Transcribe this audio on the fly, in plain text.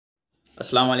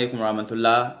Assalamu alaikum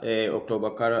rahmatullah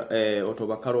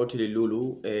October karo tili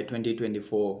lulu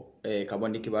 2024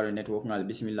 kabondi kibaro network ngal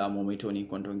bismillah momitoni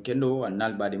konton kendo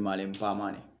annal badi malem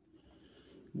pamane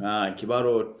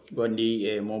kibaro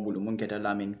gondi mobulu munketa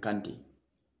Lamin kanti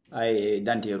ay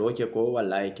dante roke ko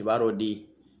walla kibaro di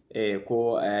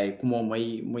ko ay kumo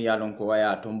mai mu yalon ko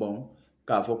waya tombon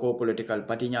ka foko political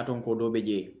party nyaton ko dobe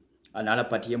je anala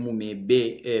party mu me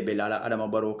be belala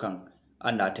adama baro kan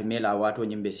anda temela wato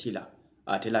nyimbe sila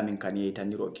atela min kani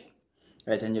taniroke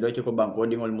taniroke ko banko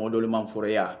dingol modol man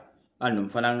fureya annum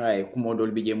fanan ay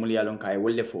kumodol bije mul yalon kay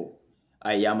wolle fo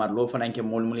ay yamar lo fanan ke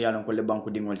mul yalon ko le banko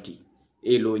dingol ti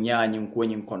e lo nyaani ko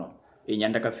nyin kono e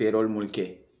nyanda ka ferol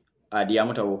mulke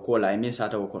adiamuta wo kola e min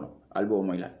sata wo kono albo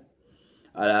moyla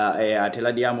ala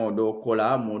atela diamo do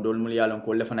kola modol mul yalon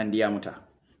ko le fanan diamuta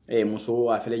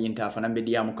muso afele nyinta fanan be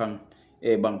diamu kan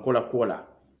bankola kola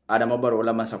adama baro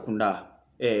la masakunda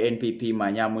NPP ma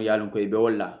nyamu yalon ko be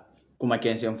wala kuma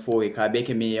kensen fo ka be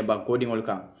ke mi banko dingol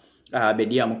kan be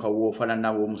diamu ka wo fanan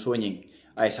na wo musonyin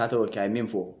ay satoro ka min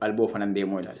fo albo fanan be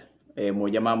moyla mo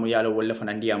jama mu yalo wala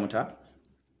fanan diamuta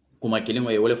kuma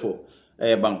kilimo e wala fo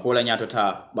banko la nyato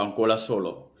ta banko la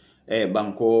solo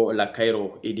banko la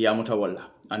Cairo diamuta wala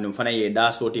andum fanan ye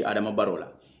da soti adama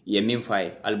barola ye min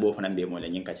fay albo fanan be moyla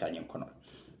nyin ka cha nyin kono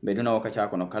be duna wakacha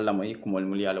kono kala moy kumol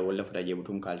mul yalla wala futa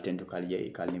jebutun kal tentu kal je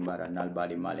kal nimbara nal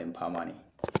bali malem pamani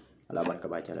ala barka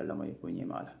ba chala la moy ko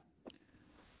nyimala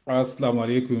assalamu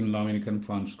alaikum Lamin Kahn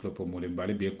fans club mo le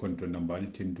bali be konto na bali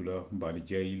tindula bali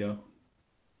jayila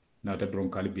na ta dron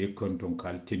kal be konto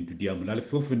kal tindu diam la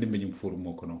fofu ndembe nyim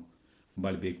forum kono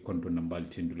bali be konto na bali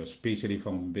tindula specially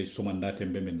fam be somanda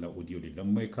tembe men la audio li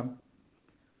lamay kam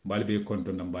bali be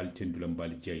konto na bali tindula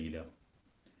bali jayila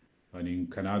ani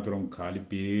kana dron kal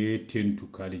be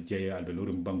tentu kal jaya albe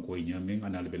lorum banko nyamen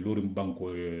ana albe lorum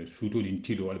banko suto lin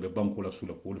tilo albe banko la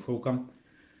sula ko fo kam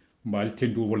mbal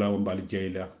tendu wala mbal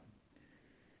jeyla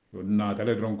na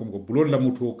tale dron kom ko bulol la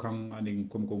muto kan ani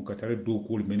kom ko katare do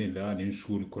kul menela ani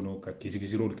suri kono ka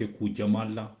kisigiziro ke ku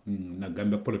jamalla na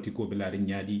gambe politiko be la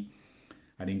nyaadi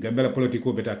ani gambe la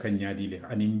politiko be ta kan nyaadi le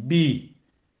ani mbi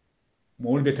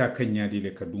mol be ta kan nyaadi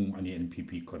le kadum ani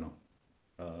NPP kono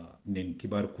nen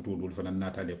kibar kuto dol fana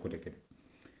natale ko de kede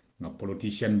na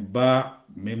politician ba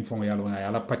même fon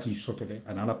yalla pati sotole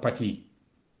ana la pati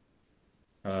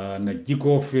na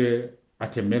jiko fe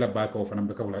atemela baka o fana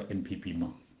be kavula NPP ma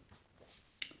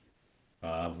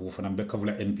wo fana be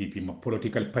kavula NPP ma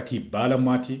political party bala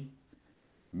mati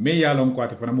me yalon ko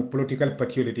ate fana mo political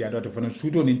party le dia do fana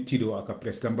sudo nin tido aka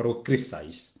president Barrow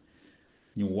criticize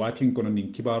ni watin kono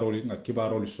nin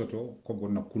kibaro soto ko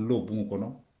gonna kullo bungu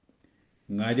kono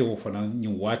ngaje wo fana ni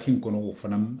watin kono wo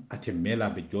fana atemela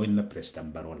be join na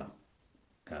president Barrow la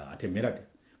atemela de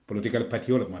political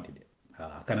party wala mati de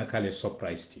kana kale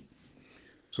surprise ti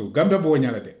so gambe bo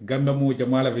nyala de gambe mo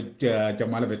jamala be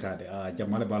tade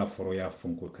jamala bala foro ya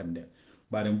funko kande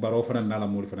bare baro fana nala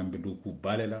mo fana be du ku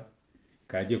balela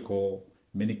kaje ko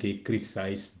meni ke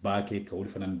criticize ba ke ka wol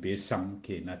fana be sam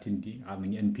ke natindi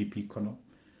amni NPP kono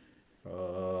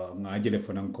ngajele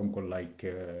fana kom ko like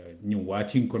ni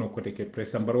watin kono ko te ke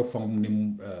president baro fam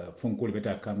ni funko be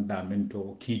ta kan da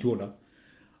mento kitola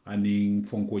ani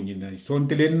fonko nyina son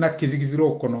tele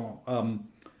nakizigiziro kono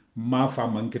ma fa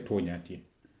manke tonyati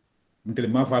mtel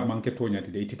ma fa manke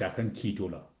tonyati de itita kan kito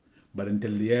la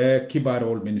barantel ye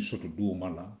kibarol men soto du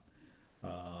mala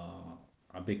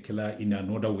abekela in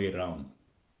another way round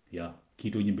yeah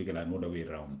kito nyimbe kala another way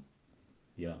round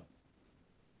yeah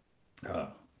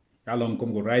along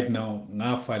come go right now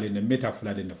nga fale ne meta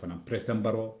flade ne fana president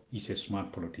Barrow is a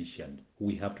smart politician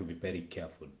we have to be very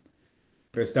careful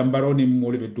president Barrow ni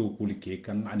mole be do kuli ke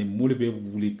kan ani mole be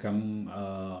wuli kan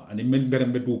ani men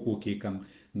berem be do ko ke kan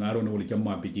ngaro no wol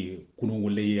jamma be je kuno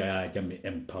wole ya jamme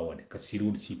empowered ka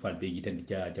sirul sifal be yitan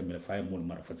ja jamme fa mol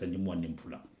mar fa sanni mon nim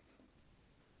fula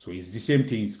so it's the same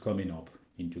thing is coming up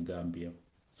into Gambia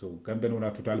so Gambia no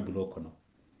na total block no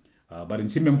but in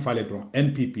simem fale don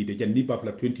NPP de janni ba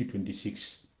fla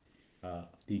 2026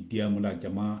 di diamula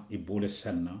jama e bole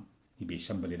sanna ibe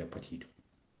shambale la patito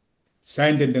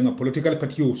sande ndenga political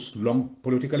party long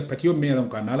political party o melan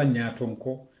ko anala nyaton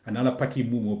ko anala party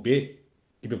mumo be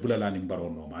ibe bulala ni mbaro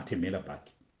no ma atemela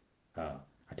baki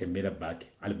atemela baki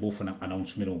albo fana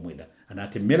announcement o moyda ana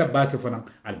atemela baki fana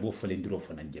albo fale ndiro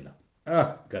fana jela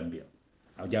Gambia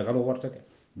aw jagalo warta de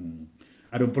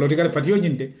adon political party o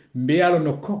nyinde mbe yalo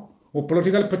no ko o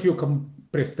political party o kam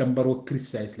president Barrow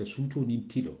criticize le suto ni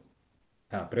tilo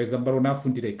president Barrow na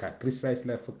fundi de ka criticize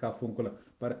la ka funko la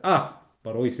par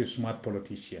Barrow is a smart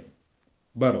politician.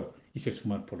 Barrow is a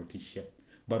smart politician.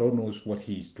 Barrow knows what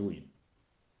he is doing.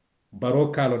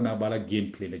 Barrow kalo na bala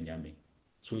gameplay le nyame.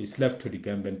 So it's left to the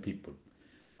Gambian people.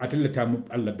 Atel tam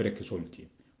alla breke solti.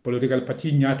 Political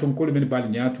party nyato ko men bal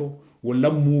nyato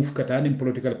wala move katani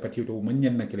political party to man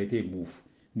nyanna kelete move.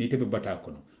 Ni tebe bata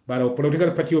kono. Bara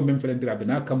political party o men felendira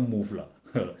bina kam move la.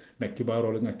 Na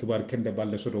kibaro nga kibar kende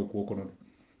balle soto ko kono.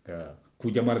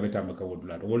 Ku jamal beta maka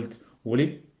wodula.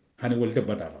 Wolit hani wolte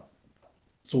batala.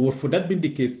 So for that being the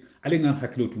case, alinga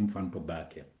hakilotum fanto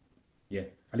back. Yeah,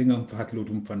 alinga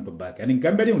hakilotum fanto back. And in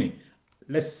Gambia,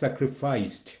 let's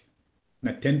sacrifice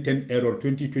na 1010 error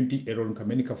 2020 error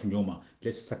kamenika funyoma.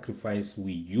 Let's sacrifice.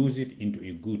 We use it into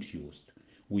a good use.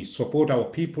 We support our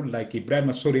people like Ibrahim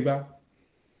Soriba.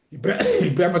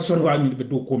 Ibrahim Soriba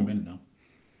do comment now.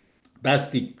 That's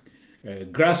the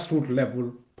grassroots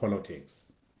level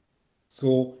politics.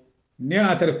 So ne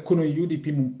atare kuno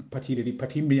UDP mu parti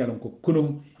me yalon ko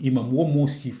kuno imam wo mo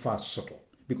sifa soto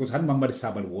because han Mamad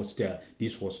Sabal was there.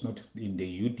 This was not in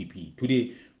the UDP.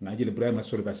 Today ngajil Ibrahim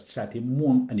Soriba sati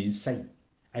mon an inside.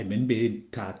 I mean be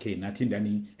take nothing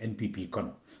than NPP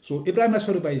kono. So Ibrahim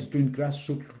Soriba is doing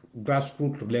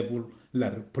grassroots level la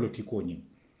political ni.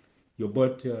 You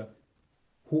but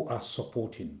who are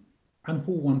supporting and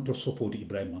who want to support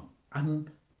Ibrahim,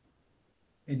 and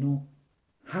you know,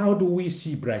 how do we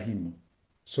see Ibrahim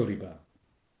Soriba?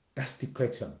 That's the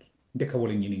question.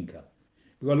 Because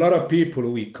a lot of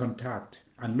people we contact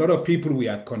and a lot of people we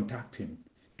are contacting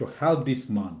to help this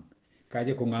man.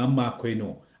 Kaje ko ngama ko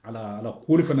ino ala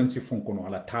kuli finance fonkono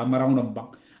ala tamara una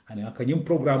bank ani akanyim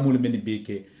program mo men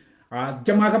beke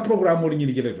jama ka program mo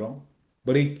ni jele ron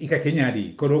bari ika kenya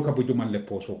di ko ro ka bujuman le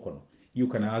poso kono. You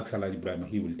can ask Salah Ibrahim,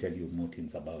 he will tell you more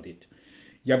things about it.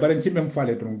 Ya baren si mem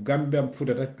fale tron Gambia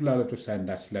futa tatula to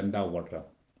sanda slanda water.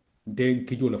 Den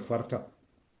kijo la farta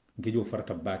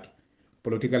back.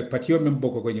 Political party mem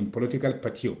boko ko nyim political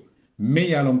party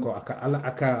me yalon ko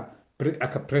aka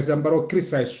president Barrow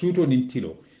Krista suto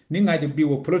nintilo ni ngaje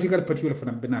biwo political party la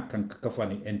fana bena kan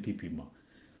kafani NPP ma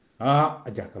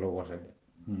ajakalo water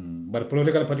bar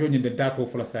political party ni be dato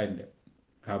fula sande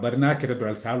bar na kete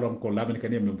dal salon ko Lamin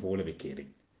Kahn mem fo wala be keri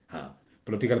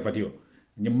political party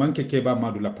ni manke Keba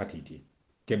Madu la party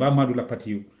Keba Madu la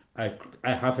party I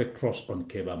have a trust on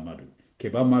Keba Madu.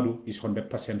 Keba Madu is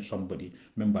 100% somebody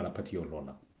member la party o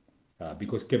lola.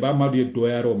 Because Keba Madu ye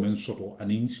doyaro men soto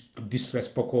ani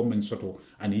disrespect men soto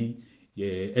ani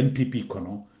NPP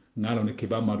kono ngalo ne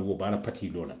Keba Madu wo bala party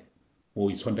lola. O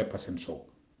is 100% so.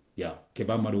 Yeah,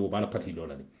 Keba Madu wo bala party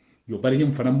lola. Yo bari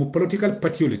yim fana mo political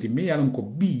party oleti me yalon ko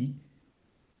bi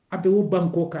abe wo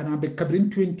banko kana be kabrin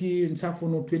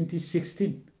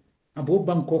 2016 abo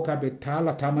banko ka be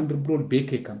tala tamandir brol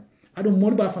beke kam ado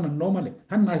molba fana normally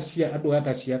hanna sia ado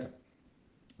ata sia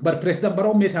bar president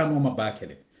Barrow meta no ma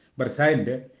bakele bar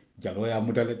sainde jalo ya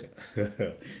mudale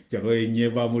jalo e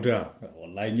nyeba muda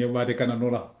wallahi nyeba de kana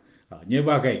nola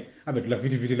nyeba kay abe la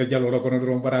fiti la jalo ko no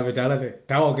do bara be tala de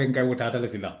tawo ken kay wuta tala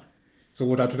sila so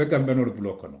wuta to de gambe no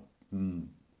bulo kono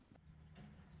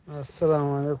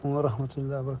Assalamu alaikum wa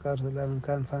rahmatullahi wa barakatuh. Lamin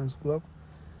Kahn Fans Club.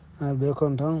 I'll be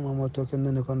content. Mama talking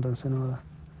in the content senora.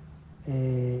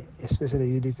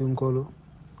 Especially UDP Nkolo.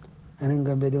 And in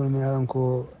Gambia, the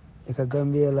Melanco, Eka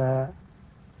Gambia la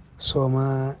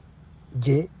Soma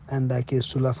J and Ake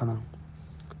Sulafana.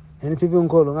 Any people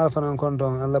Nkolo, Alfana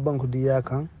Konton, and Labanku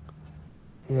Diakan.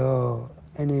 Yo,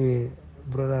 anyway,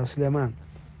 brother Suleiman,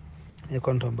 you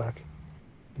content back.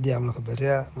 Diam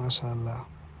Lokaberia, mashallah.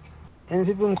 And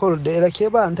people call the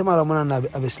Keba and Tamara Mona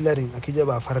Abeslaring,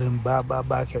 Akijaba Farim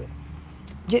Baba Kere.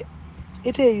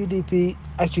 It a UDP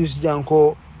accused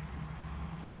Janko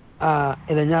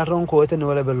Elanyaronko,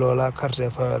 Etanwala Lola,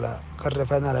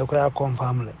 Cartefana, Oka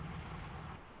family.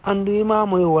 And do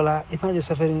Imamo Wala, imagine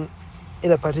suffering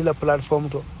in a particular platform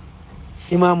to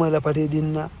Imamo la Pati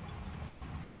Dinna.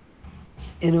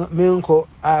 You know, Menko,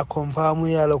 I confirm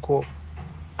Yaloko.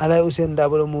 Ala Usain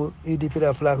Double Mu UDP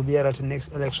la flag be at the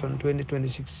next election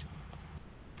 2026.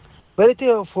 But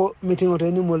for meeting of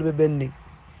any molbe bending.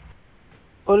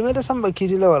 Olmeta samba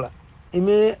kiti lawala.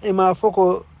 Ima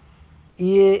foko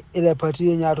ye ila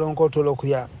party nyatonko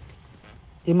tolokuya.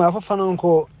 Ima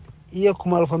fafanonko ye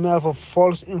kumal for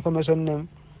false information name.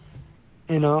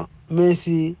 You know,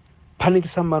 Messi panic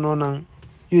samba nonang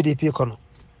UDP kono.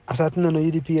 Asatina no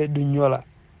UDP dunyola.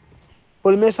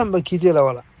 Olmeta samba kiti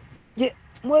lawala. Ye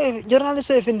moi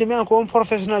journalist finde me ko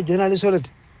professional journalist olati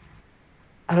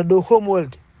ala do home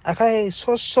world akaye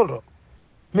so solo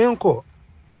men ko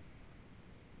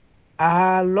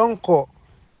a lonko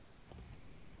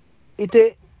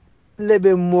ite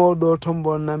lebe modo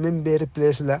tombo na membe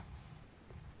replace la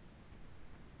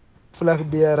flak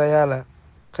biara yala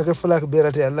kake flak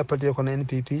berate alla pati ko na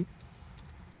NPP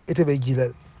ite be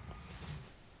jilal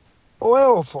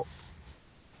o fo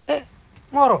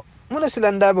moro muna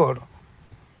silanda bodo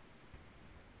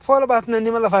folo bat na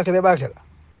ni mala fakere bakela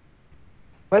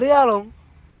bari yalon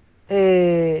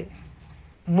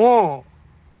mo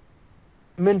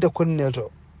mente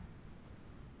kunneto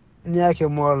ni yake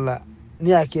molla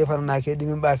ni yake farna ke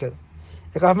dimin bakela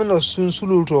e ka men no sun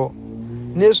suluto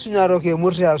ne sunyaro ke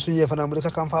murta sunye fana muri ka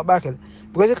kan fa bakela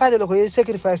because ka de ko ye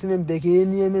sacrifice men be ke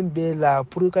ni men be la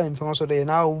pour ka en fonso de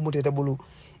na o mutete bulu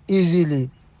easily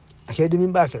ake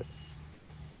dimin bakela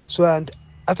so and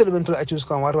atol ben to achus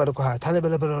kan war war ko ha tale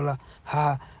bele bele la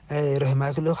ha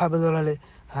rahima ko lo ka bele le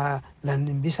ha lan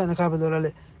bisa na ka bele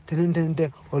le tenen tenen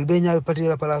te ol be nyaabe pati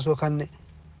la pala so kanne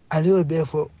ali o be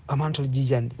fo amantol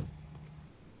jijandi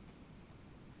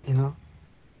you know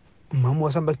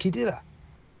mamo samba kidira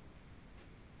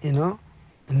you know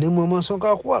ne mo so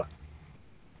ka ko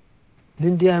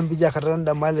nin diam bi jakatan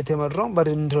da malle tema ron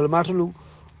bari nin tol matulu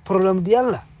problème di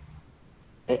yalla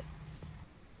e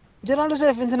janalo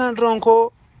se fintinan ron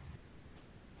ko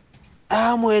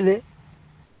a moyle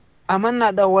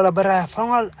amanna da wala bara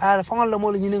fangal ala fangal la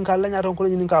mo nyinin ka la nyaton ko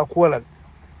nyinin ka ko wala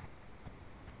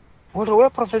woto we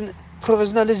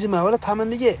professionnalisme wala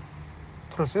tamandi je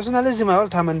professionnalisme wala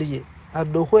tamandi je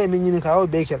addo ko e min nyinin ka o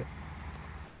be kere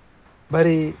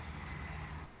bari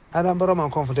adam baro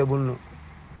man comfortable no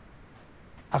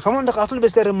akamon da katul be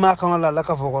sere ma kan wala la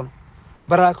ka fokon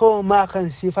bara ko ma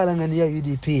kan sifala ngani ya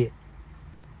UDP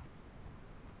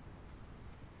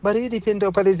bari UDP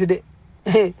ndo palisi de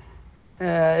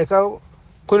e ka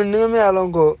kono ngami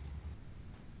alongo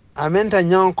amenta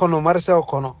nyon kono marse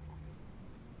kono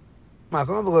ma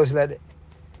ko be ko silade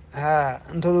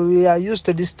until we are used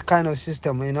to this kind of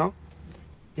system, you know.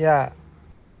 Yeah.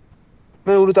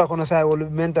 Many will talk on a side will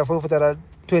meant for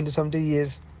 20 something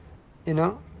years, you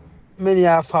know. Many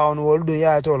are found will do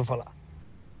ya at all for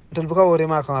until because we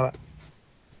remark on that.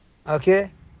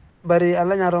 Okay. But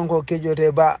Alanya Ronco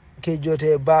Kejote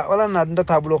ba, all not the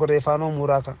tableau ko fano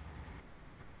muraka,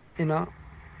 you know.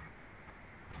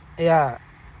 Yeah.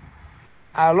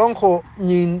 Alonko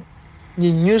ni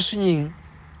news ni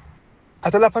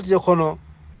atala pati kono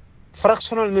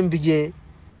fractional membije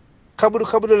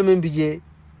kaburu membije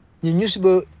ni news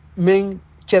bo men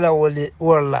kela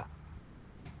wala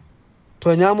to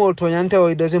nyamo to nyante o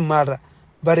it doesn't matter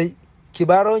bari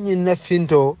kibaro nyin na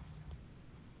finto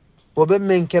o be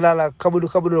men kela la kabudu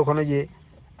kono je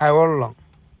ay wollo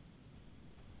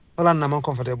wala na man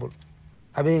comfortable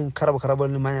abin karabo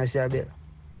ni manya si abela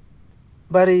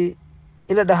bari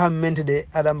ila da ham mente de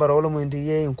adam baro wala mo ndi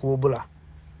yeyin ko bula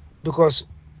because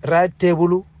right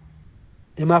table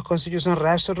ima constitution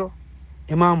right soto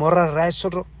ima moral right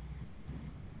soto,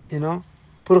 you know,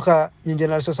 pour ka nyin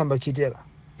general so samba kitela.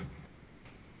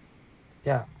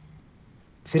 Yeah.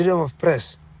 Freedom of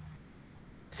press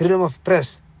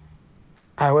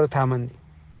ay wala tamandi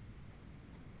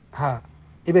ha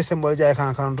ibe sembo jay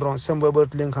kan drone sembo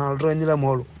bot link kan drone ni la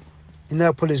molu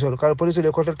ina police ol kala police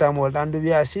le ko ta mol and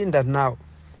we are seeing that now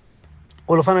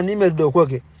ol fana ni mel do ko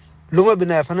ke lungo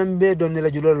bina fana be don ni la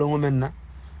julo lungo menna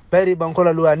bari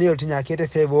bankola luwa ni tinya kete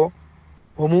febo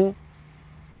omu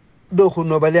do ko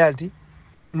no balialti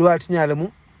luwa tinya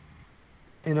lamu,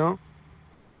 you know,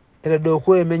 ila do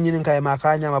ko e men nyin kay ma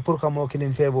kanya ma pour ka mo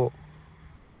kilin febo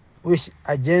which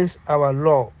against our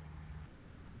law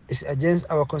is against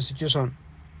our constitution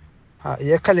ha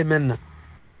ye kale menna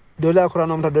dole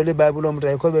alquran omta dole bible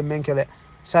omta ko be menkele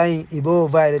sai ibo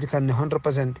violate kan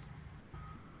 100%.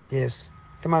 Yes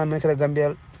tamana menkele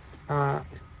gambia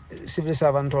civil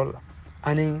servant all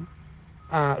ani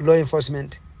law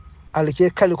enforcement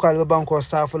alike kali ko albe banko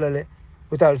safulale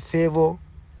without favor,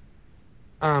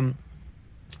 um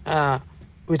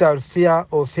without fear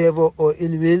or favor or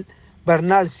ill will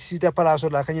barnal sita palaso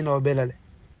la kanyino belale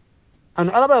and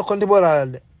alaba konti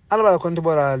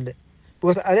bolalde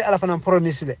because ali ala fana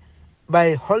promise le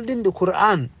by holding the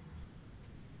Quran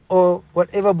or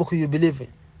whatever book you believe in,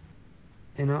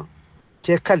 you know,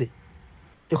 ke kali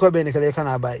iko be ne kale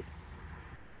kana bai.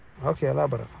 Okay, Allah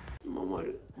baraka.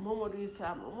 Momadou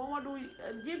Isama Momadou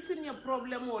jipsin ya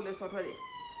problem o le soto de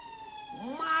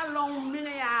malong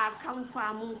mine ya kam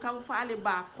faale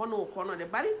ba kono de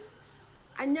bari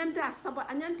anyante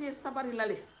sabari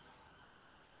lale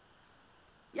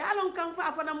ya lon kam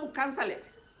fa fana mu kansalet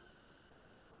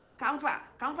kam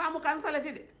fa mu kansalet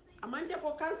de amanje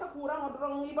ko kansa courant o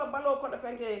dron iba balo ko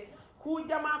defenke ku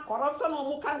jama corruption o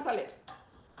mu kansalet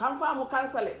kam fa mu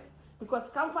kansalet because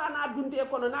kam fa na dunde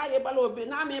kono na ye balo be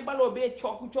na me balo be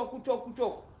choku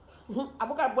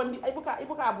abuka bondi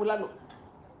ibuka bulano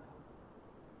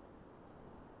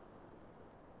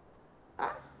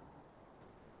ah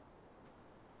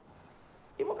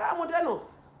ibuka muteno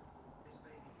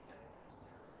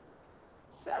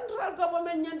central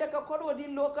government nyande ka kodo di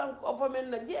local government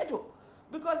na jeto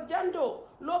because janto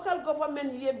local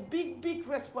government ye big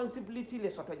responsibility le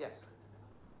soto jan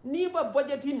ni ba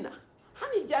budgeting na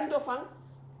hani janto fan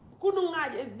kunu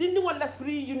ngaje dindi wala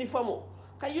free uniform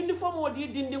ka uniform o di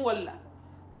dindi wala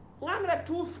ngamra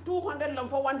 200 lam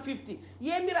for 150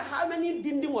 yemira how many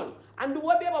dindi wol and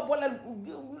wobe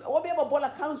ba bola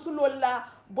council wala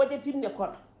budgeting ne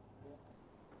kono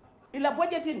ila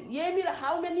budgeting yemira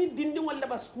how many dindi wala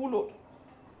ba school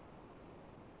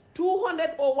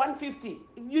 200 or 150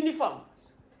 uniform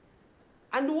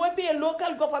and wobe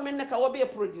local government naka wobe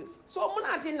produce so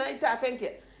munati na ita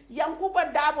fenke yankuba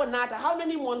dabo nata how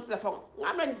many months la fon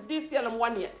ngamna this year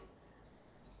 1 year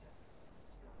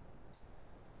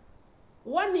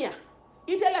 1 year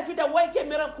ite la fita wayke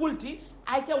miracle ti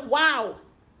ayke wow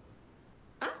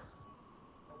ah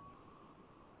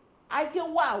ayke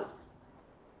wow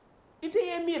ite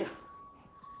ye mira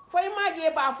foy maje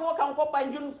ba fo kan ko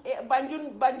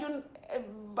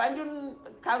banjun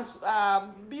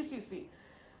BCC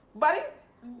bari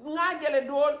ngajele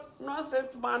do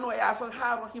nonsense mano ya fa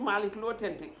haro himalik lo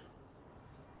tenti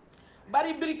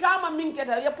bari brikama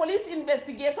minketa ya police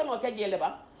investigation o kajele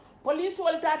ba police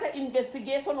wal tata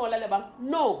investigation wala le ba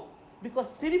no because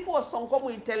sirifo sonko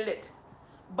mu tellet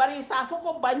bari sa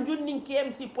foko banjun nin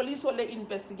KMC police wala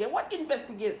investigate what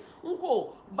investigate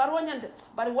nko baro nyande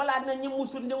bari wala na nyi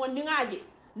musundi won ni ngaje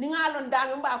ni ngalon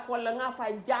dami mba ko la nga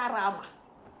fa jarama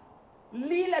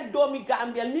lila domi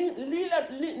Gambia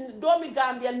domi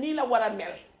Gambia ni la wara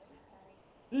mel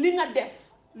li nga def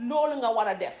lolu nga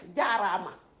wara def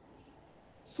jarama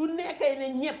su nekay ne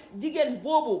ñepp jigen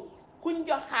bobu kuñ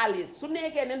jox xaliss su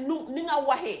nekay ne ni nga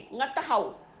waxe nga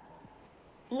taxaw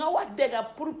nga wax dega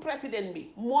pour président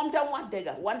bi mom tam wax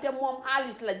dega wante mom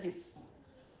xaliss la gis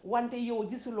wante yow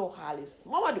gisulo xaliss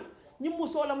Mamadou ñi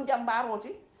musolam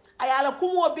jambaroti ayala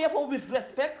kumo be fo with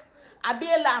respect abe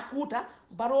la kuta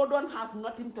Barrow don't have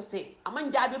nothing to say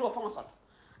aman jabiro fa ngasot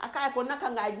akay ko naka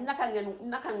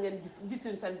ngeen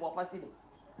gisun sen bopa sini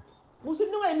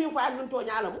musul no ngay mi fa nun to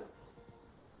ñalamu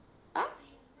ah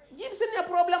jib sin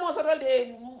problème o sotol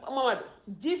de Mamadou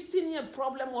jib sin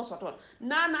problème o sotol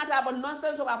nata ba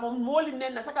nonsense ba mom moli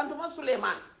nen na sakantuma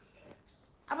Suleiman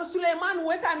aba Suleiman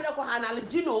we kamira ko hanal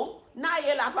jino na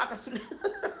yela fa ka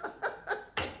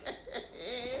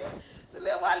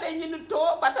Suleiman le ñu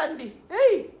to batandi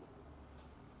hey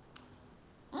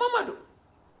Mamadou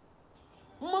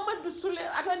Sule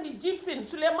atandi Gibson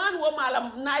Suleiman wo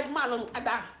malam night malon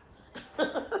ada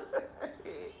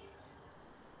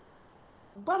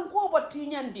banko ba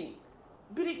tiñandi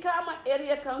Birikama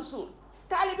area council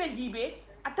talibe jibe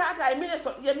atata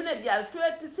mine dial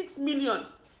 26 million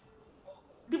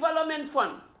development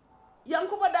fund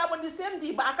yankuba dabo di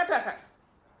senti ba akataka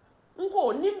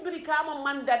nko nimbiri kama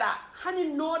mandada hani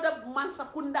noda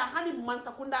mansakunda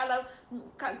la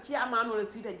chairman wala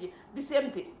sita ji the same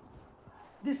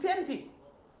thing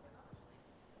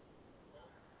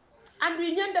and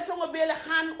we nyanda fengo bele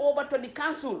hand over to the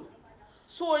council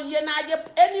so yenaje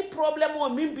any problem o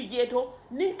mimbi jeto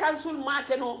nin council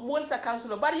makeno mol sa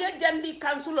council bar ye jandi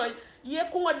council ye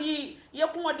ko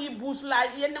di busla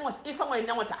ye nangos ifango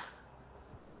nangota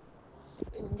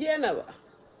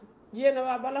jena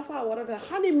ba bala fa warata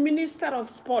hani minister of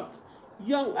sport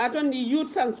young atoni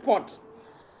youth and sport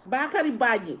Bakari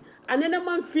Baji anena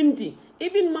man finti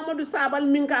even Mamadou Sabal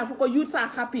minka fuko youth are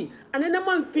happy anena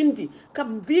man finti ka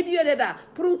video de da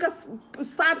pour ka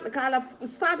start kala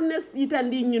sadness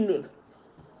yitandi nyinul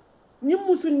nyim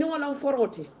musu ni wala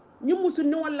foroti nyim musu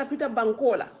ni wala fita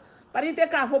bankola parite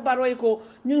ka fo Barrow ko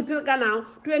nyung sil kana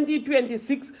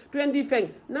 2026 20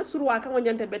 na surwa ka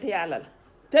nyante bete yalla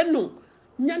tennu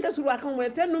nyanta surwa kan mo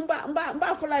tennu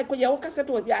mba fulay ko yaw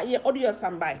kaseto ya ye audio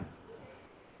sambay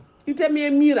ite me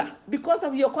mira because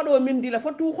of your kodo min dila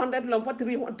for 200 lom for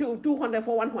 200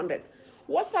 for 100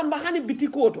 wasamba hani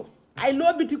bitikoto I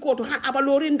love bitikoto han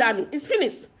abalorin dami is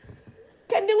finished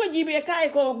kendi ngo jibe kay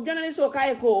ko journalist o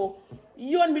kay ko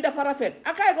yon bi dafa rafet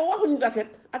akay ko waxuñ rafet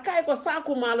akay ko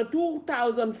saku malo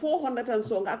 2400 and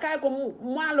so akay ko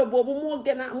malo bobu mo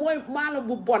gëna moy malo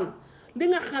bu bon li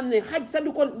nga xamne xaj sa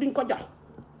du ko diñ ko jox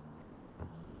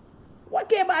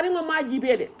wake bari ngo ma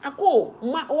jibede ako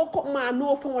ma woko ma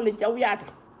no fongole jawyata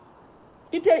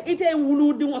ite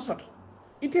wulu di ngo soto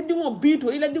ite di ngo bito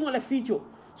ila di ngo la ficho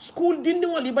school dindi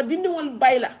ngo iba dindi ngo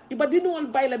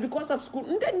bayla because of school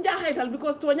nde njahaytal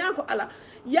because to nyako ala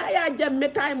ya jamme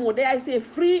time mo they I say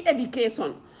free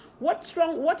education what's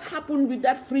wrong what happened with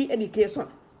that free education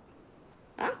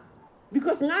huh?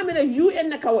 Because ngamere UN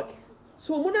na kawai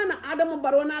so munana Adama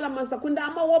Barrow na la mansakunda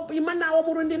ama wo imanna wo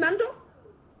murundi nando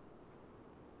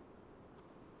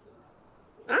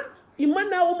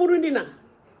imanna o murundina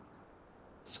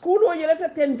school o yelata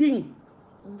tending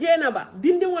jenaba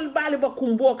dindingol bali ba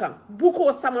kumbo kan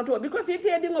buko samato because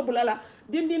ite dingo bulala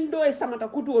dindin do e samata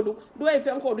kutodu do e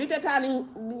fenko do ite tani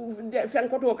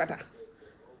fenko to kata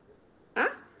ha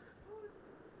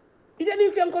ite ni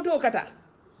fenko to kata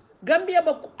Gambia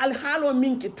ba alhalo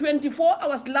minki 24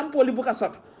 hours lampo li buka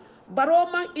sot baro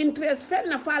man interest fen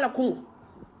na fala kungo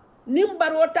nim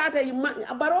baro tata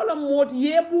baro la mot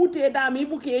ye bute dami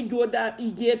buke joda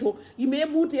ijeto yime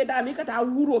bute dami kata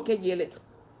wuro ke jele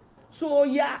so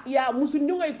ya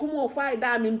musundingo kumo fay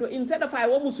dami to instead of fay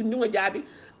wo musundingo jabi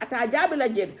ata jabi la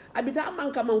jed abita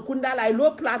manka man kundala ay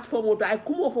low platform to ay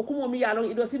kumo fo kumo mi yalon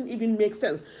it doesn't even make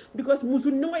sense because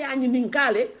musundingo ya ni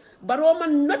ninkale baro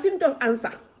man nothing to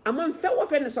answer amon fewo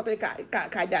fen soto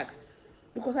ka jabi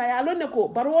because I alone ko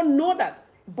baro know that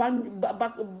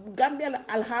Gambia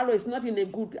alhalo is not in a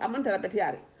good amantara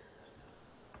betiare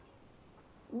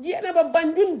jena ba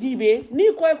banjun jibe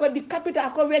ni koy ko di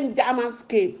capital ko wen jamas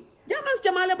ke jamas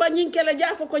jamale ba nyin kele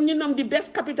jafo ko nyinom the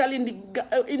best capital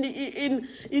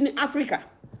in Africa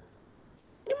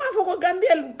ima foko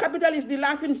Gambia capital is the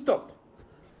laughing stock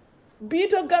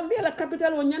bito Gambia la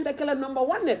capital o nyanta kala number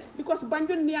 1 net because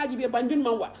banjun niaji be banjun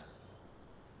man wat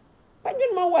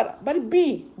banjun ma wara bari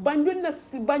bi banjun na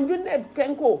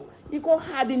fenko iko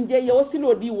hadin je yo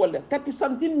silo di wala 30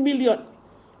 something million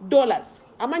dollars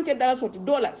amanke dala soti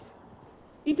dollars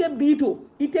ite bito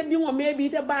ite dingo maybe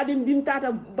ite badin din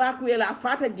tata bakwela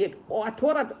fata jet o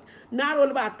atora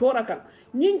narol ba atora kan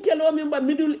nyin kelo min ba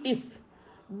middle east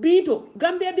bito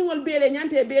Gambia dingol bele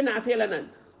nyante be na fela nan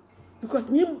because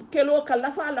nyin kelo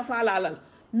kala fa lalan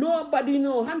nobody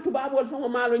know hantu babol fo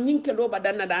malo nyin kelo ba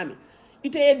danna dami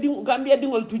ite Gambia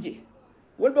dingol tuje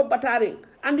wolbo batare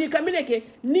andi kamine ke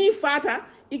ni fata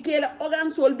ikela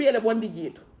organ sol bele bondi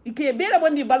jeeto ike bele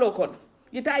bondi balokon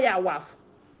ita ya waf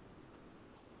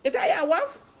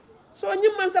so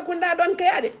nyim man sakunda don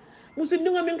kayade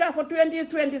musundingo min ka fo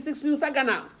 2026 ñu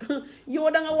sagana yo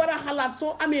da nga wara halat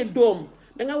so amé dom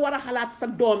da nga wara halat sa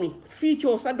domi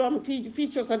feature sa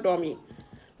domi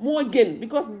mo gen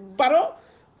because baro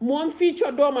mom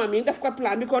feature doma mi def ko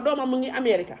plan because doma mu ngi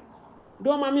America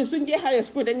doomam mi suñ jeexalee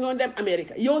school dañ doon dem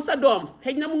America yow sa doom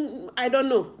xëy na mu I don't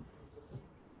know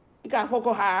ika foo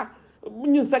ko xaa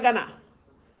ñun sa gana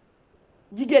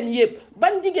jigéen yëpp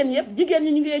ban jigéen yëpp jigéen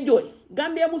ñi ñu ngee jooy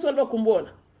Gambia musol ba kumboo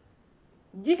la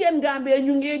jigéen Gambia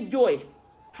ñu ngee jooy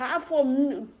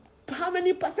how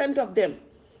many percent of them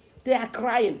they are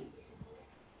crying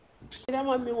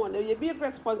dama mi wonde ye big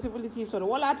responsibility so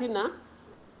walatina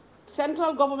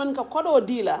central government ka kodo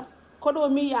dila kodo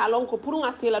mi yalon ko pour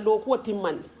nga sela do ko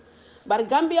timmande bar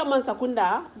Gambia man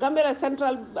sakunda Gambia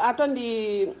central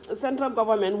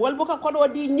government wol buka kodo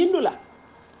di nyindula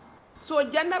so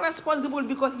janna responsible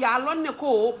because yalon ne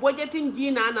ko budgeting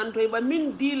jina nan to ba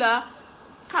min dila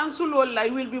council wol la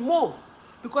will be more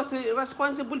because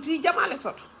responsibility jamale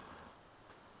soto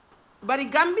bari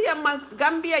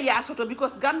Gambia ya soto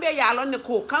because Gambia yalon ne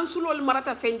ko council wol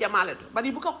marata fen jamale to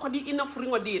bari buka kodi enough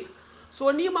ringo dila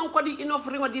so ni man kodi enough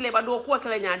ringo dile ba do ko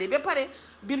kala nyaade be pare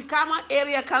Birkama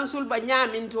area council ba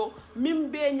nyaminto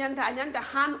mimbe nyanta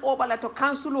hand over la to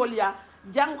council wol ya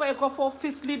jango e ko fo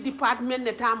fishery department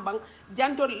ne tambang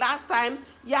janto last time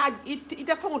ya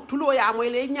ita fo tulo ya moy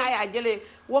le nyaaya jele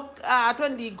wok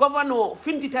tondi governor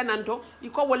finti tananto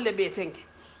iko wolle be fenke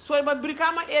so e ba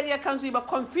Birkama area council ba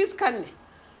confuse kanne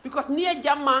because niye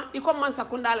jamma iko man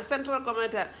sakunda central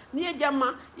government niye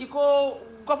jamma iko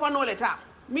governor leta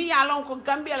mi yalon ko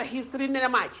Gambia la history nene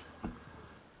maji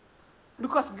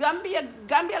because Gambia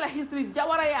la history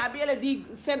jawara ya bele di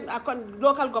sen akon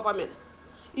local government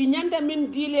i nyande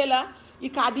min dile la i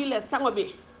ka dile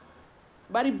sangobe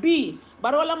bari bi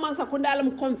barola man sakunda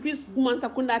lam confuse man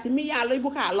sakunda ti mi yalo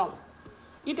ibu ka long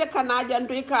ite kana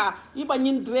janto ika iba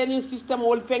nyin draining system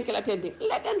wol fenke la tende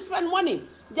let them spend money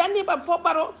jandi ba fo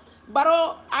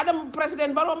baro adam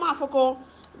president baro ma foko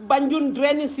banjun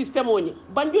draining system oni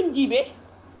banjun jibe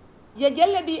ye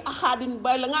jelle di ahadin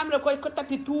bay la ngamle koy ko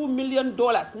 $32 million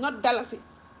not dollars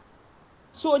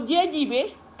so jeji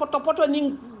be poto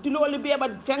ning diloli be ba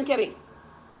fenkere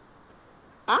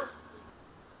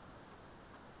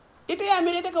ite ya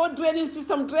mi de ko draining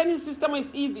system is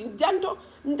easy janto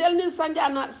ndel ni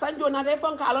sanjo na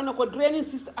defon ka alon ko draining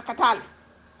system akatale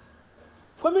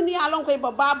komini alon koy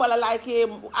ba babala like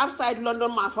outside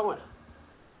London ma fangol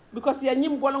because ya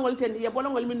nyim bolongol tendi ya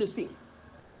bolongol minusi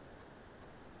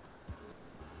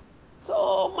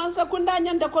so man sakunda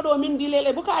nyanda ko do min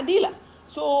dilele buka dila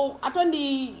so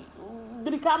atondi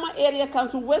Birkama area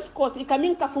council west coast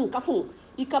ikamin kafun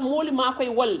ika moli ma koy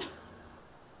walla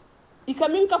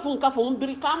ikamin kafun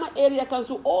Brikama area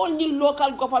council all ni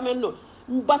local government no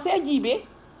base jibe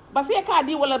base ka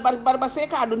di wala bar base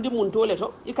ka do ndi mun tole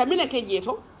to ikamina ke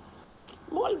jeto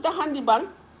mol da handi ban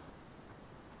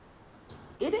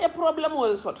ide e problem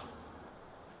wol soto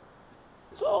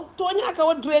so tonya ka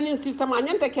wa draining system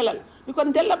anyanta kelal biko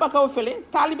ndella bakaw fele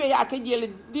talibe ya ke jele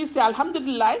disi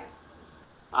alhamdulillah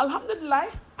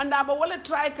anda ba wala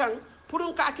try kan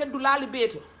purun ka ke dulali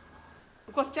beto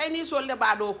because Chinese wolle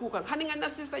baɗo kukan hani ganna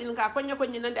system in ka konyo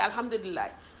konyi nande alhamdulillah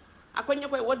akonyo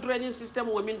koy what draining system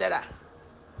wo min dara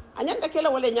anyanda kela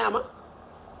wala nyama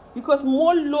because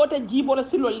mol lota jiboro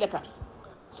silol leka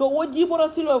so wo jiboro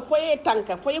silo foye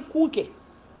tanka foye kuke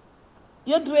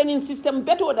ya draining system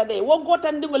beto da day wo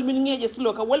gotan dingol min ngeje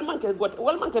silo ka wal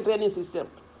manke draining system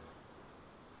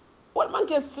wal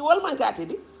manke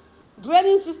atidi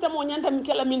draining system o nyanta mi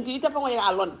kela min ti ita fa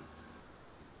ya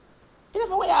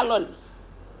lon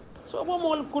so bo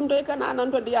mol kunto e kana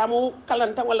nan to diamo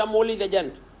kalanta wala moli de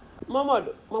jan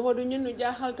mamadou ñinnu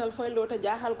jahal tal fay lota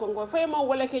jahal ko ngo fay ma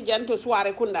wala ke janto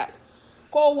soirée kunda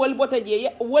ko wol bota je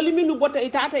wol minu bota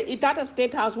itata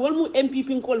state house wol mu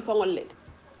MPP kol fangol let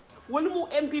wol mu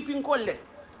MPP kol let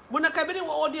muna kabiri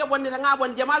wo audio bonde nga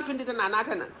bon jamal findita na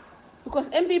natana because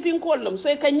MPP kol lom so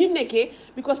e kan ñinne ke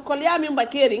because kol yami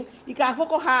mbakering ika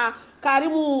foko ha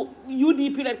karimu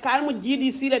UDP let karimu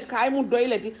GDC let karimu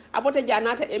doyleti abote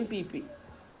janata MPP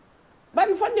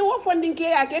ban fondi wo fondin ke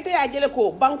ya ke te ya jele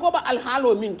ko banko ba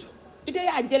alhalo minto ite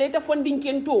ya jele te fondin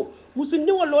ken to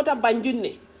musundi wo lota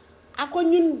banjunne ako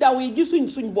ñun dawi ji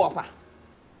suñ bopa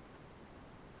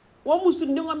wo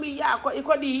musundi mi ya ko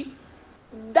iko di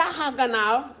daha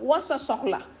gana wasa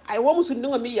soxla ay wo musundi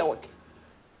mi yawoke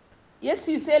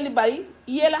yesi seli bari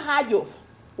yela hajof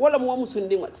wala mo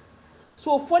musundi ngot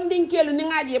so funding kelu ni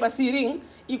ngaje ba siring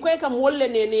ikoy kam wolle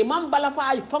ne mam bala fa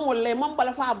ay fangolle mam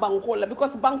bala fa banko la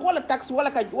because banko la tax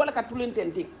wala ka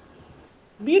tulintenti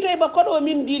biitoy ba kodo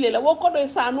min dile la wo kodo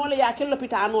sa no la ya ke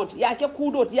lopitanot ya ke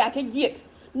kudot ya ke jiet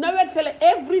nawet fele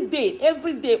every day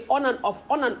on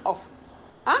and off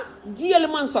jiel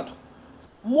man soto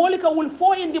molika will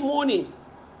 4 in the morning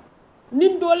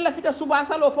nin dol la fita suba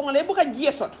salo fangolle buka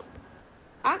jiet soto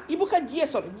ibuka jiye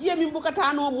soto jiye min buka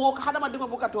tano mo ko hadama dima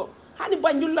buka to hani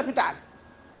banjul lapital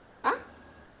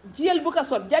jiyel buka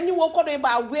sot janni wo ko do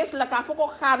ba wes la ka foko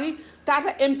khari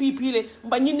tata MPP le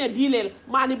mbanyine dilel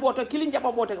mani boto kilin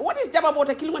jaba boto what is jaba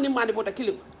boto kilin ni mani boto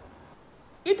kilin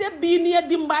ite biniya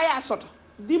dimbaya soto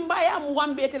dimbaya mu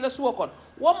wambete la suwokon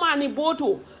wo mani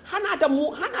boto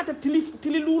hanata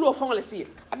tililulo fongole sir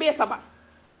abe saba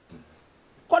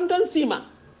konton sima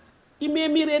ime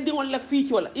mire dingol la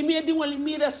fiicola ime dingol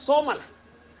mire somala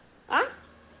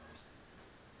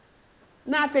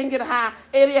na fengir ha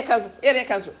area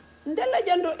kanso ndella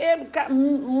jando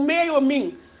meyo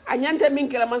min a nyanta min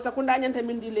kila man sakunda nyanta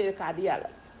min dile ka diyala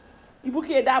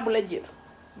ibuke dabula jeto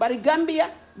bari Gambia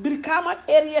Brikama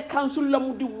area council la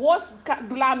mu di wos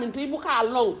dulamin to ibuka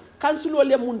long council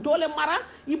le mun dole mara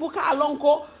ibuka long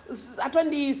ko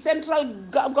atondi central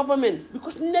government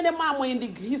because nene mamo in the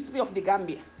history of the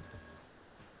Gambia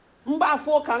mba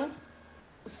fo kan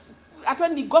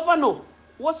atondi governor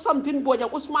was something boja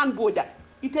Usman boja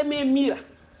ite me mira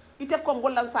ite kom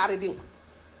golan sare ding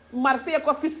marse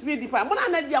ko fisri di pa mona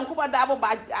na diam ko ba dabo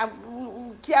ba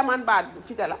kiaman ba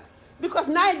fitala because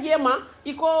na jema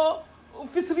iko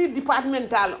fishery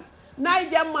departmental na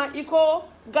jama iko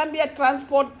Gambia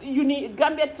transport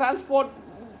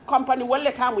company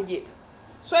wala tamu jet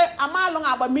so amalo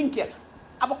ngaba minkel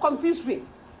aba confusing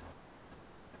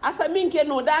asa minke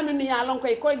no dami ni yalon ko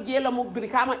jelo mu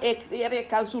Brikama ere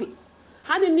council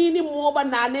hani nini moba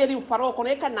naneri faro ko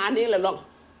ne kan nanele long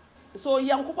so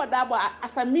yankuba dabo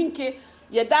asa minke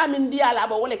ya dami ndiyala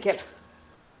aba wala kel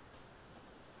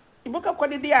ibuka ko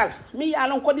di diyal mi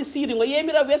yalon ko di siri ngo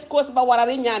yemira West Coast ba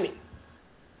warare nyami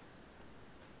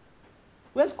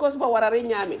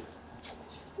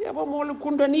yaba molu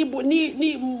kundo ni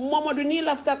Mamadou ni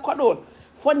lafta kodol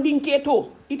fondinke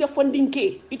to ite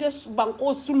fondinke ite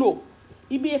banko sulo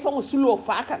ibe fango sulo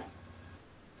fakan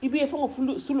ibe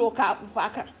fango sulo ka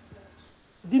fakan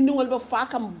dindingol be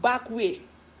fakam backway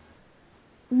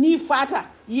ni fata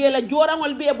yela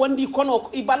jorangol be bondi kono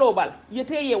ibalobal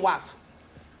yete ye waf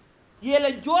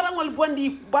yela jorangol bondi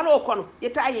balo kono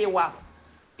yeta ye waf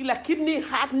ila kidney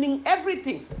heart ning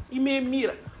everything ime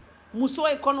mira muso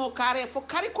e kono kare fo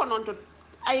kari kono to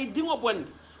ay dingo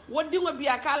bondi wodingo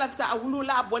biya kala fita a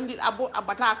wulula bondi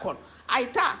abata kon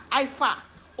ayta ay fa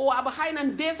o aba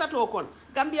haynan desato kon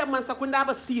Gambia man sakunda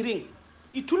ba siring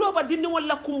itulo ba dindi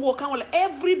wala kumbo kan wala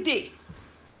every day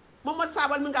Momad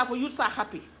Sabal minga for youth are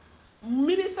happy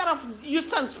Minister of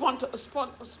Youth and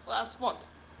Sport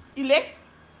ile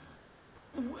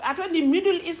ato ni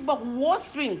Middle East bok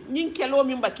wostring nyin kelo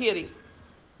min bakeri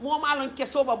mo malon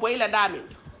keso ba boyla damin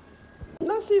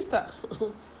no sister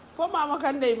fo mama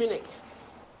kande minek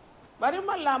bari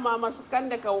malla mama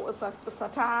kande ka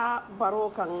sata Barrow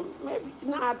kan maybe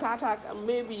na tata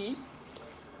maybe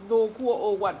do ko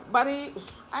or what bari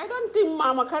I don't think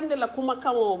mama kande la kuma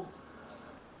kamo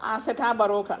a seta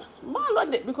Barrow kan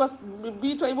malonde because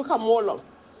bito ibuka molon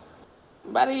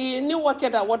bari ni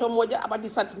waketa woto moja abadi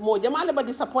sat moja male ba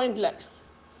disappoint le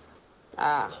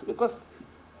because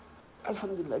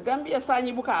alhamdulillah Gambia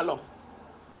sanyi buka long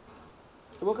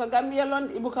ibuka Gambia lon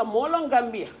ibuka molon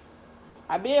Gambia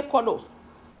abe kodo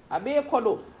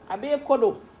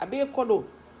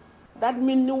that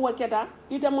mean ni waketa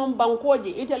ite mon bankoji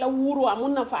ite la wuro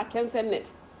amunna fa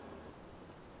kensenet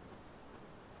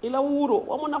ila wuro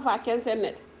amunna fa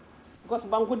kensenet because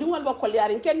banko dingol ba kol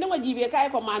yarin ken dingo jibe kay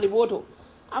ko mani boto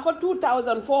ako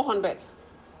 2400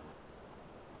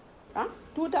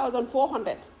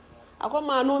 2400 ako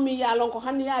mano mi yalon ko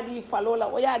han yadi falola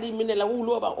o yadi minela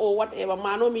wuloba o whatever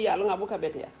mano mi yalon abuka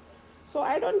betia so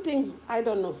I don't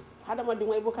know hada ma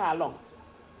dingo ibuka along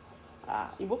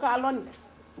ibuka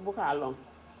along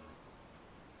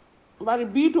bari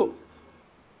bito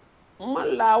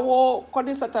malla wo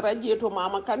kodi sataraje to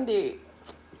mama kande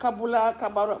kabula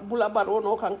bula Barrow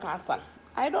no kan kasal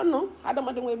I don't know hada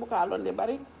ma dingo ibuka along de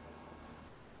bari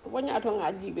wonya to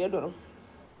ngaji be doro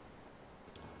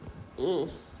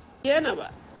yena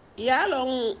ba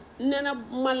yalon nena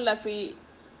man la fi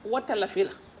wata la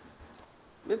fila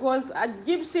because a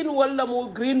gypsy wala mo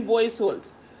green boy sold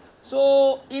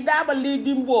so idaba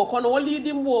lidimbo kono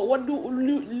lidimbo wadu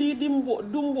lidimbo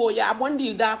dumbo ya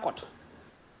bondi dakot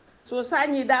so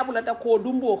sanyi dabula ta ko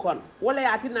dumbo kon wala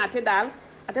ya tina te dal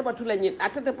ate batula nyin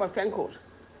ate pa fenko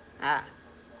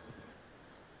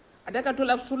adaka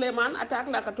tula Suleiman attack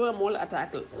la ka to mol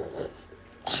attack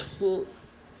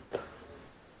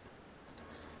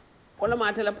wala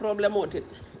ma tele problème otit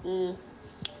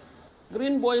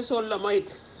green boy sol la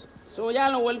moyt so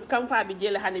yalla wol kam fa bi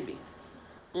jele hanibi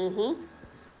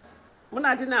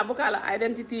munatina bukala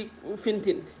identity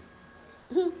fintin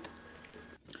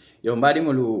yo mbadi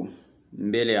ngolu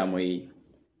mbele ya moy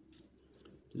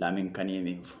Lamin Kahn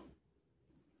minfo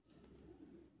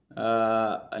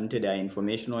ante da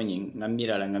information on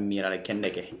ngamira la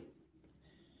kendeke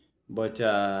but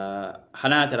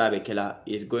hana tarabe kela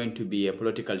is going to be a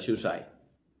political suicide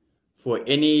for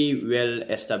any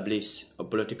well-established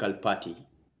political party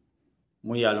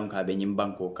mu yalon ka be nyim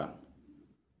banko kan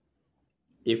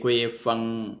e ko ye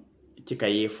fan tika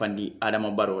ye fandi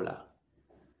Adama Barrow la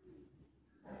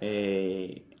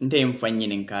nte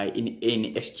mfanyinin ka in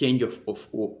exchange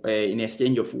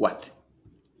of what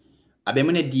abe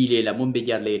mune dile la mumbe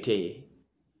jarlete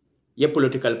ye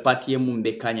political party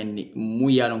mumbe kanyani mu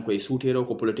yalon ko e sutero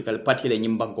ko political party le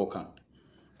nyim banko kan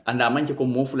anda manche ko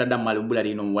mo fula damal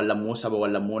bulari no wala mo saba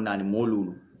wala mo nani mo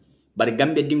lulu bar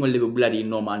Gambia dingol le bulari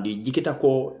no mandi jikita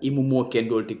ko imu mo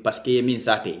kendol tik parce que min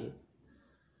sate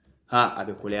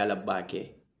abe ko le ala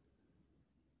bake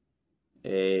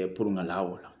pour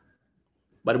ngalawola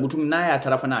bar butum naya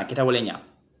tarafana kita wala nya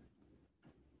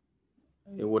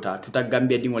wota tuta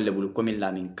Gambia dingol le bul komin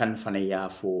Lamin Kahn fana ya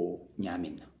fo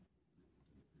nyamin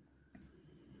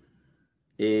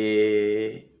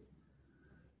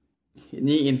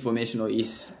ni information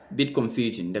is bit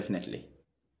confusing definitely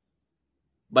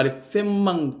but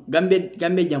femman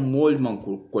Gambia jam mold man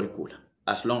kurikula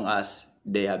as long as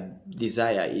their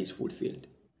desire is fulfilled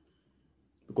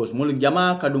because mul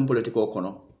jama kadum politiko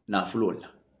kono na fulola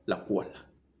la kuala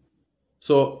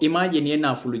so imagine ye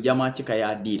na fulu jama chika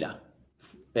ya dila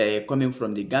coming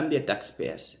from the Gambia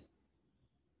taxpayers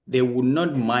they would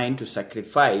not mind to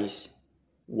sacrifice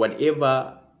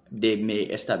whatever they may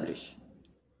establish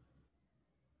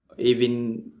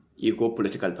even eco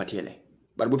political party le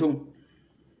barbutum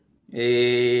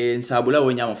sabula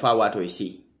wonya mafa wato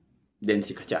isi den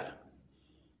sikachala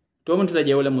to mun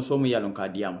tutaje wala musomu yalon ka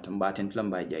diam tambaten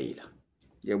tulamba jayila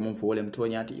je mun fo wala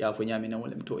mtonyati ya fo nyami na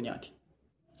wala mtonyati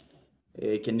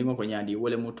kendingo ko nyadi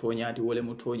wala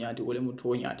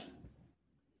mtonyati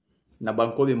na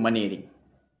banko be maneri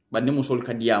bandi musol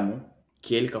ka diamu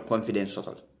kel ka confidence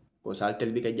total ko sal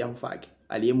tel bi ka jam faaki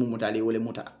ali mu mutali wala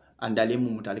muta andale mu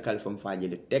mutali kal fam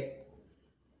faajele tek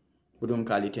budum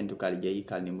kali tentu kali jeyi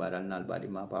kal ni mbaral nal badi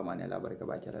ma pamane la baraka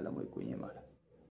ba cara la moy kunye mala